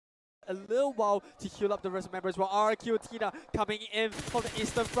a little while to heal up the rest of members, while RQ Athena coming in from the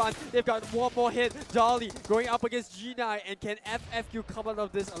eastern front. They've got one more hit. Dolly going up against G9, and can FFQ come out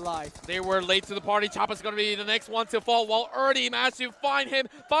of this alive? They were late to the party. Chopper's going to be the next one to fall, while Ernie managed to find him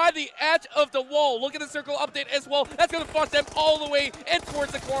by the edge of the wall. Look at the circle update as well. That's going to force them all the way in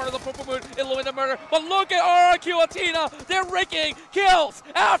towards the corner of the Purple Moon, illuminate the murder. But look at RQ Athena. They're raking kills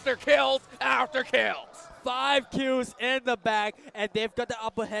after kills after kills. 5 kills in the bag, and they've got the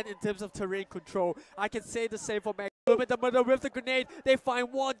upper hand in terms of terrain control. I can say the same for Meg. With the murder with the grenade, they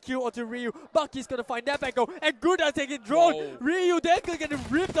find 1 kill onto Ryu. Bucky's gonna find that back go, and Guda taking drone. Whoa. Ryu then gonna get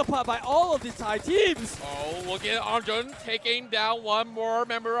ripped apart by all of these Thai teams. Oh, look at Arjun taking down one more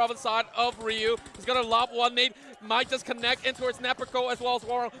member of the side of Ryu. He's gonna lob one nade. Might just connect in towards Neprico as well as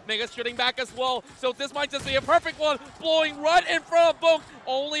Warren. Mega shooting back as well. So this might just be a perfect one. Blowing right in front of Book.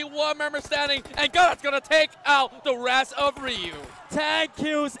 Only one member standing. And God's gonna take out the rest of Ryu. 10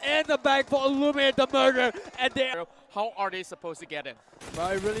 kills in the bag for Illuminate the Murder. And they're... How are they supposed to get in?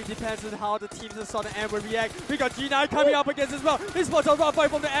 Well, it really depends on how the teams in the end will react. We got G9 coming up against as well. He spots a rough fight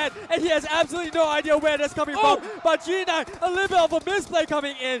from the end, and he has absolutely no idea where that's coming from. But G9, a little bit of a misplay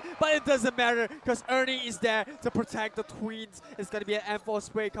coming in, but it doesn't matter because Ernie is there to protect the Tweens. It's going to be an M4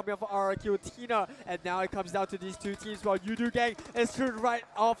 spray coming up for RQ Athena, and now it comes down to these two teams while Yudu Gang is turned right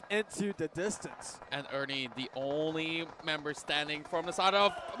off into the distance. And Ernie, the only member standing from the side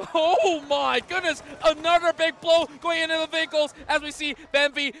of... Oh my goodness! Another big blow going into the vehicles as we see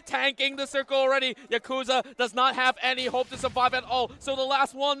Benvi tanking the circle already. Yakuza does not have any hope to survive at all. So the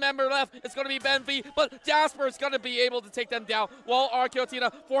last one member left is going to be Benvi, but Jasper is going to be able to take them down while RQ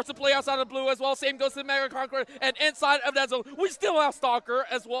Athena forced to play outside of blue as well. Same goes to Mega Conqueror, and inside of that zone, we still have Stalker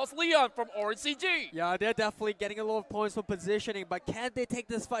as well as Leon from Orange CG. Yeah, they're definitely getting a lot of points for positioning, but can they take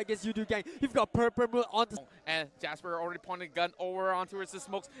this fight against Yudu Gang? You've got Purple Moon on the... And Jasper already pointed a gun over onto the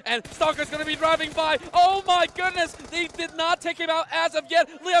smokes, and Stalker's going to be driving by. Oh my goodness, they did not take him out as of yet.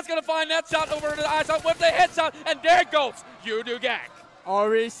 Leon's going to find that shot over to the eye shot with the headshot, and there goes Yudu Gang.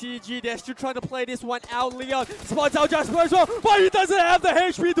 Orange CG, they're still trying to play this one out. Leon spots out Jasper as well, but he doesn't have the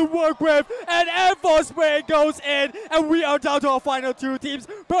HP to work with. And M4 spray goes in, and we are down to our final 2 teams.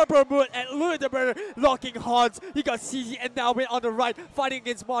 Purple Moon and Louis the Murder locking horns. You got CG and Nalwin on the right fighting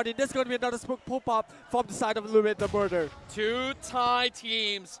against Martin. There's going to be another smoke pop-up from the side of Louis the Murder. 2 Thai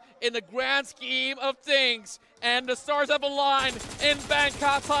teams in the grand scheme of things. And the stars have aligned in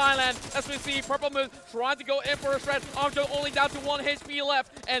Bangkok, Thailand. As we see Purple Moon trying to go in for a shred. Armjo only down to 1 HP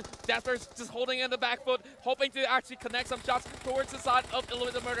left. And Jasper's just holding in the back foot, hoping to actually connect some shots towards the side of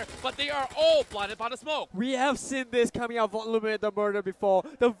Illuminate the Murder. But they are all blinded by the smoke. We have seen this coming out from Illuminate the Murder before.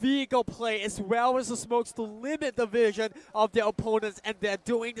 The vehicle play as well as the smokes to limit the vision of their opponents. And they're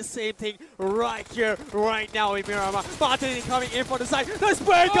doing the same thing right here, right now in Miramar. Martin coming in from the side. The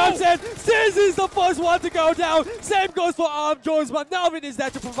spray comes in. Since he's the first one to go down. Same goes for Arm Jones, but Nalvin is there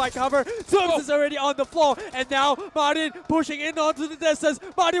to provide cover. Tooms is already on the floor, and now Martin pushing in onto the distance.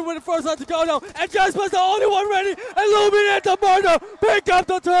 Martin with the first one to go down, and Jasper's the only one ready. Illuminate the Murder, pick up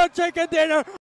the third chicken dinner.